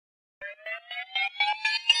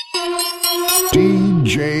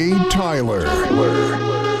DJ Tyler.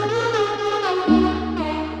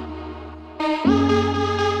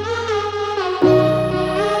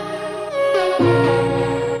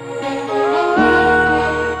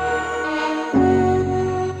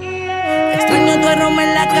 Extraño tu aroma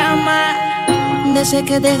en la cama, de ese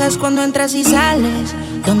que dejas cuando entras y sales.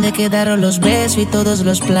 ¿Dónde quedaron los besos y todos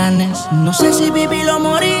los planes? No sé si vivir o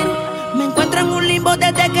morir. Me encuentro en un limbo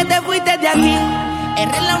desde que te fuiste de aquí.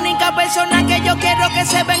 Eres la única persona que yo quiero que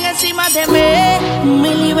se ven encima de mí.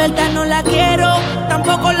 Mi libertad no la quiero,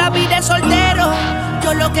 tampoco la vida de soltero.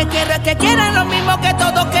 Yo lo que quiero es que quieran lo mismo que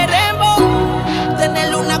todos queremos.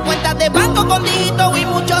 Tener una cuenta de banco con dígitos y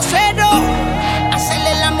muchos ceros.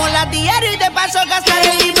 Hacerle el amor a diario y de paso gastar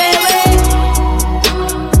en mi bebé.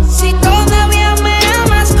 Si todavía me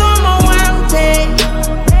amas como antes,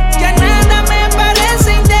 ya nada me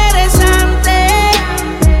parece interesante.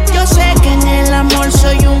 Yo sé que en el amor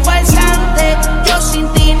soy un falsante. Yo sin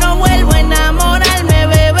ti no vuelvo a enamorarme,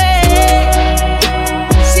 bebé.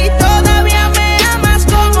 Si todavía me amas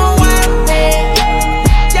como antes,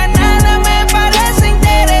 ya nada me parece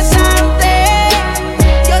interesante.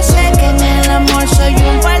 Yo sé que en el amor soy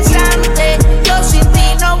un falsante. Yo sin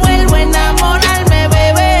ti no vuelvo a enamorarme,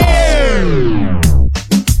 bebé.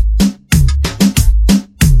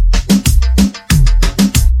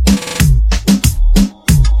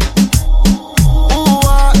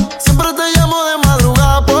 Siempre te llamo de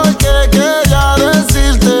madrugada porque quería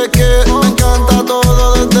decirte que me encanta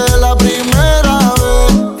todo desde la primera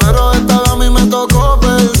vez, pero esta vez a mí me tocó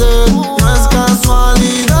perder. No es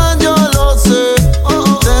casualidad, yo lo sé.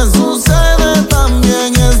 Te sucede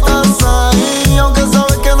también, estás ahí, aunque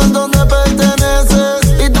sabes que no es donde perteneces,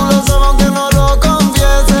 y tú lo sabes aunque no lo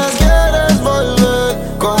confieses. Quieres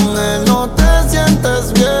volver, con él no te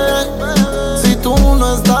sientes bien. Si tú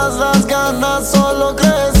no estás, las ganas solo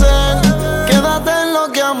crecen. Quédate en lo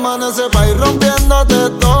que amanece pa' ir rompiéndote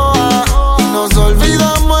toda, y nos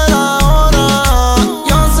olvidamos el ahora.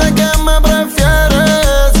 Yo sé que me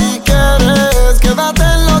prefieres si quieres. Quédate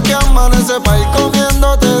en lo que amanece pa' ir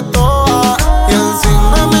comiéndote toda, y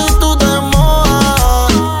encima de mí tú te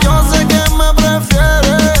mojas. Yo sé que me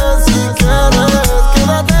prefieres si quieres.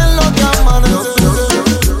 Quédate en lo que amanece.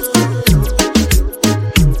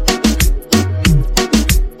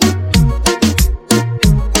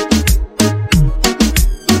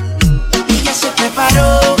 Ella se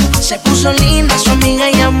preparó, se puso linda, su amiga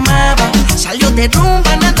llamaba. Salió de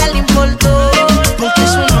rumba, nada le importó, porque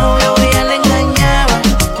su novio ella le engañaba,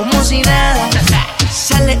 como si nada.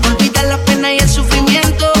 Se le olvida la pena y el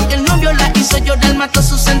sufrimiento. El novio la hizo llorar, mató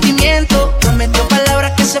sus sentimientos. Prometió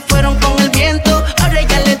palabras que se fueron con el viento. Ahora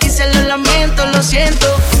ella le dice lo lamento, lo siento.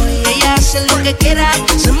 Hoy ella hace lo que quiera,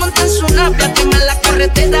 se monta en su nave, quema la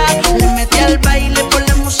carretera. Le mete al baile por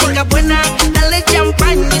la música buena. Dale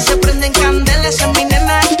champaña y se prenden candelas, esa es mi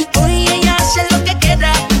nena. Hoy ella hace lo que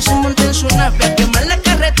quiera, se monta en su nave, quema la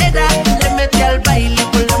carretera. Le mete al baile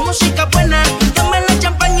por la música buena. Dame la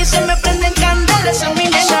champaña y se me prenden candelas, esa es mi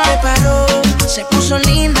nena. Se preparó, se puso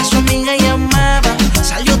linda, su amiga llamaba.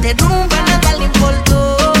 Salió de rumba, nada le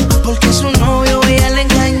importó, porque su novio ella le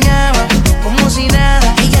engañaba, como si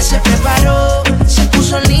nada. Ella se preparó, se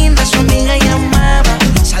puso linda, su amiga llamaba.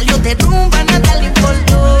 Salió de rumba, nada le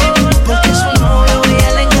importó, porque su novio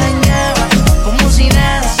ella le engañaba, como si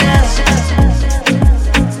nada.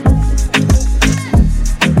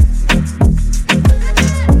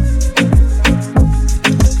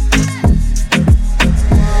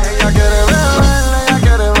 Ella quiere beber, ella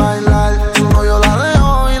quiere bailar. Su novio la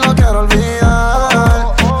dejó y lo quiere olvidar.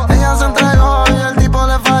 Ella se entregó y el tipo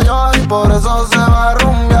le falló, y por eso se va a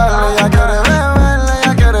rumbear. Ella quiere beber,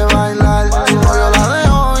 ella quiere bailar. Su novio la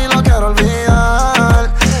dejó y lo quiere olvidar.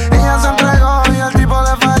 Ella se entregó y el tipo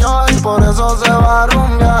le falló, y por eso se va a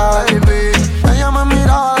rumbear. Baby, ella me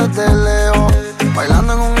miraba desde lejos,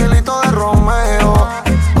 bailando en un hilito de Romeo.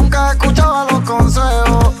 Nunca escuchaba los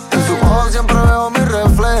consejos, en su ojos siempre veo mi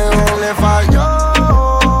reflejo. Le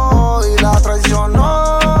falló y la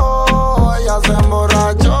traicionó. Ella se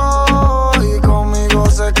emborrachó y conmigo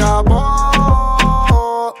se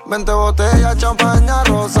escapó. 20 botellas, champaña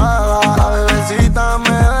rosada. La bebecita me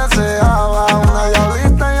deseaba. Una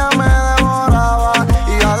diablita ya me devoraba,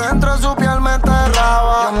 y adentro de su piel me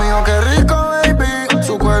enterraba. Dios mío, qué rico, baby.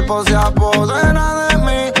 Su cuerpo se apodera de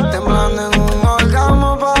mí, temblando en un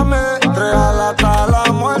orgasmo pa' mí. Real hasta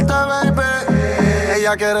la muerte, baby.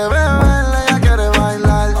 Ella quiere beber, ella quiere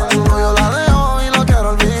bailar. Su novio la dejó y lo quiere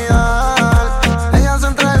olvidar. Ella se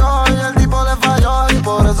entregó y el tipo le falló, y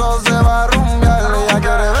por eso se va a rumbear. Ella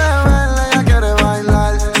quiere beber, ella quiere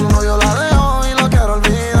bailar. Su novio la dejó y lo quiere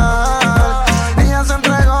olvidar.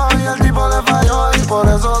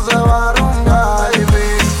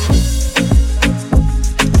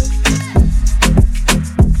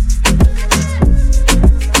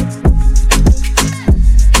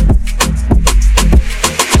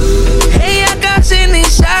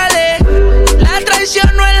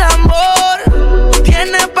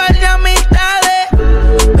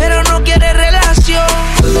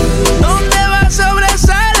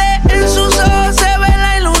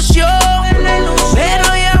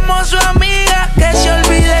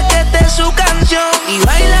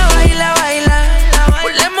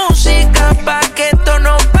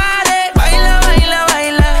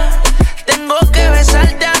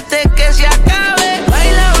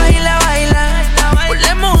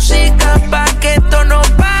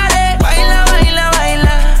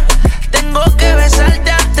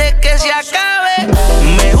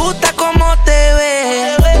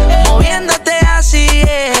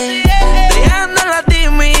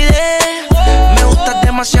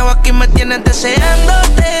 tienes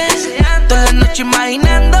deseándote, toda la noche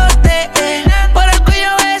imaginándote, por el cuello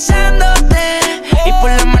besándote y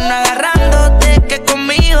por la mano agarrándote, que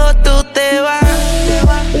conmigo tú te vas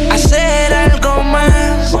a hacer algo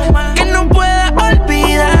más que no puedas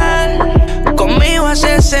olvidar. Conmigo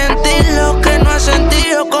hacer sentir lo que no has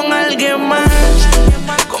sentido con alguien más.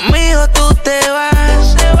 Conmigo tú te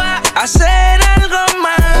vas a hacer algo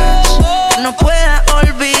más que no puedas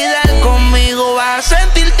olvidar. Conmigo vas a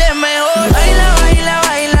sentirte mejor. Baila, baila,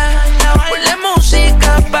 baila, ponle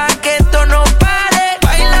música pa' que esto no pare.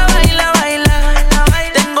 Baila, baila, baila,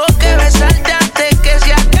 tengo que besarte antes que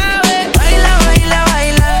se acabe. Baila, baila,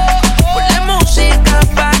 baila, ponle música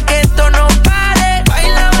pa' que esto no pare.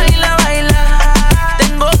 Baila, baila, baila,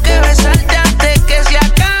 tengo que besarte antes que se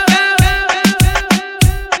acabe.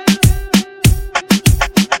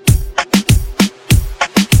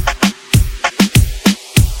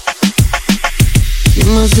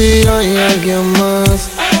 Dime si hay alguien más,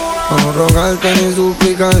 para no rogarte ni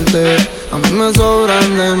suplicarte. A mí me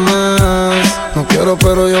sobran de más. No quiero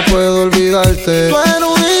pero yo puedo olvidarte. Tú eres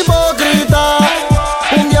un hipócrita.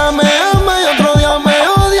 Un día me amas y otro día me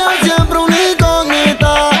odias. Siempre una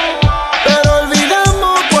incógnita. Pero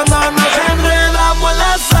olvidamos cuando nos enredamos en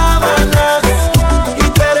las sábanas. Y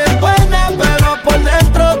tú eres buena pero por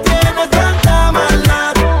dentro tienes tanta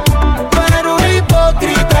maldad. Tú eres un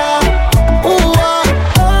hipócrita.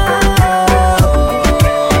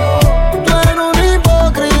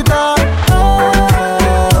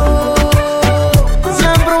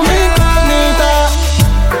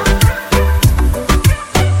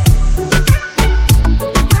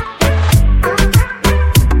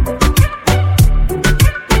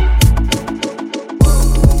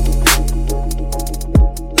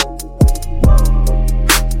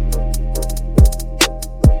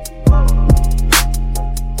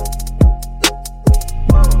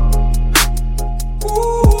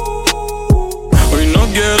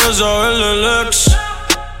 Saber del ex,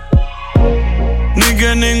 ni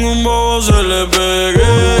que ningún bobo se le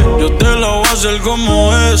pegue. Yo te la voy a hacer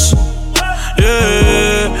como es,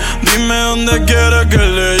 yeah. Dime dónde quieres que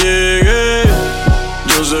le llegue.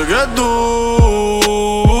 Yo sé que tú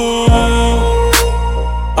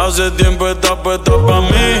hace tiempo estás puesta pa'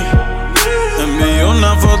 mí. Te envío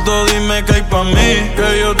una foto, dime que hay pa' mí,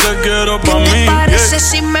 que yo te quiero pa' mí. ¿Qué te parece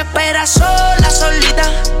si me esperas sola, solita?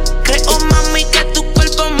 Creo, mami, que tu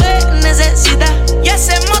cuerpo me necesita y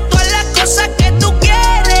hacemos todas las cosas que tú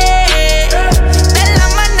quieres, de la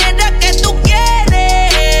manera que tú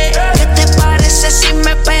quieres. ¿Qué te parece si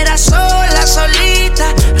me esperas sola,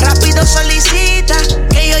 solita? Rápido solicita,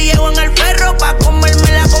 que yo llevo en el perro pa'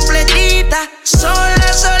 comerme la completita.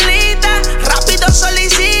 Sola, solita, rápido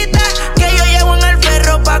solicita, que yo llevo en el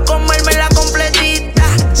perro pa' comerme la completita.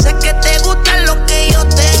 Sé que te gusta lo que yo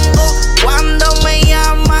tengo cuando me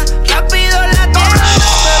llamas. Rápido la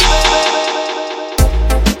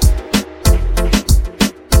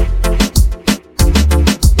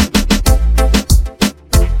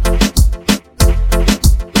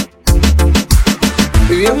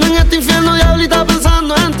Viviendo en este infierno, diablita,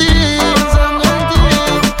 pensando en ti.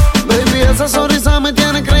 Baby, esa sonrisa me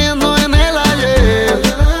tiene creyendo en el ayer.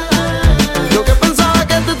 Yo que pensaba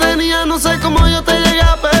que te tenía, no sé cómo yo te llegué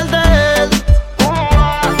a perder.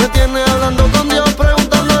 Me tienes hablando con Dios,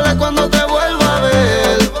 preguntándole cuándo te vuelva a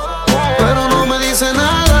ver. Pero no me dice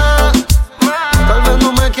nada, tal vez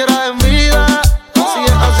no me quieras en vida. Si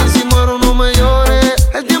es así, si muero no me llores.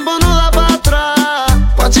 El tiempo no da para atrás.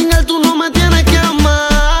 Pa' chingar tú no me tienes que amar.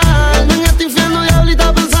 En este infierno,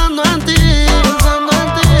 diablita, pensando en ti.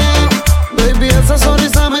 Baby, esa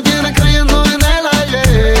sonrisa me tiene creyendo en el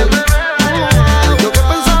ayer. Yo que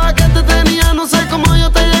pensaba que te tenía, no sé cómo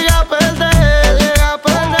yo te llegué a perder.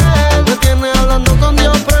 Me tienes hablando con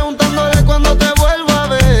Dios, preguntándole cuándo te vuelvo a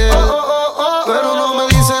ver. Pero no me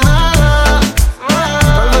dice nada,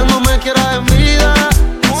 tal vez no me quieras en vida.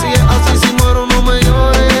 Si es así, si muero no me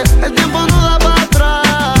llores. El tiempo no da para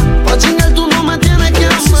atrás. Pa' chingar tú no me tienes que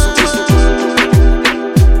amar.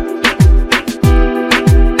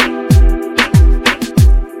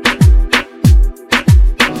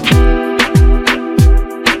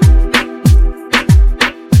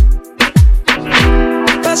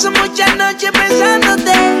 Paso muchas noches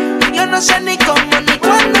pensándote. Yo no sé ni cómo ni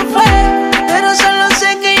cuándo fue, pero solo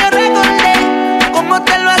sé que yo recordé cómo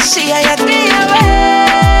te lo hacía y aquella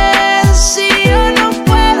vez. Si yo no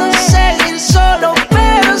puedo seguir solo,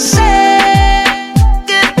 pero sé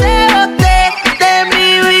que te boté de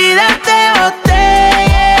mi vida, te boté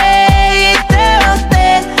y te boté.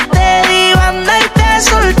 Te di banda y te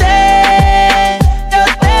solté. Yo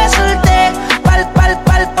te solté, pal,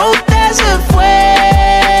 usted se fue.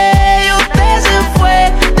 Yo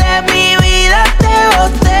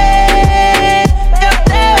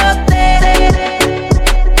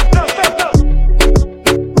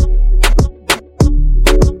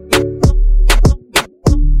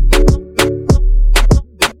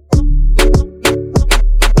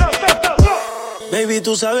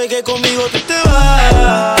tú sabes que conmigo tú te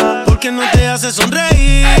vas, porque no te hace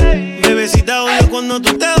sonreír. Bebecita, odio cuando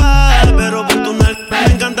tú te vas, pero por tu nalga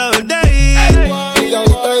me encanta verte ir. Y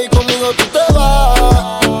ahorita ahí conmigo tú te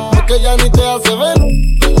vas, porque ya ni te hace ver.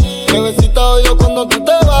 Bebecita, odio cuando tú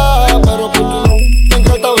te vas, pero por tu me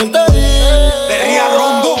encanta verte ir. Perría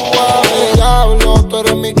Rondo. Diablo, tú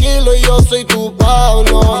eres mi Kilo y yo soy tu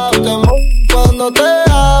Pablo. Y tú te cuando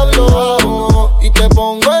te hablo y te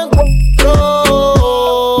pongo en cuatro.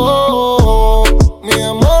 Mi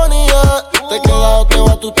demonia, te queda o te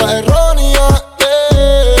va, tú estás errónea.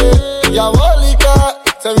 Diabólica,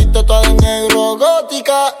 se viste toda de negro,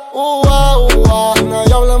 gótica.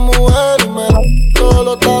 Nadie habla mujer y me da todos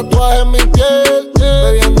los tatuajes en mi piel.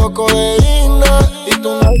 Bebiendo codeína y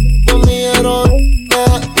tú no mi heroína.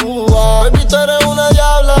 Baby, tú eres una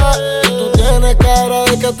diabla y tú tienes cara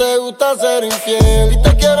de que te gusta ser infiel. Y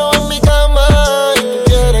te quiero en mi cama y tú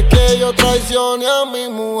quieres que yo traicione a mi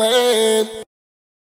mujer.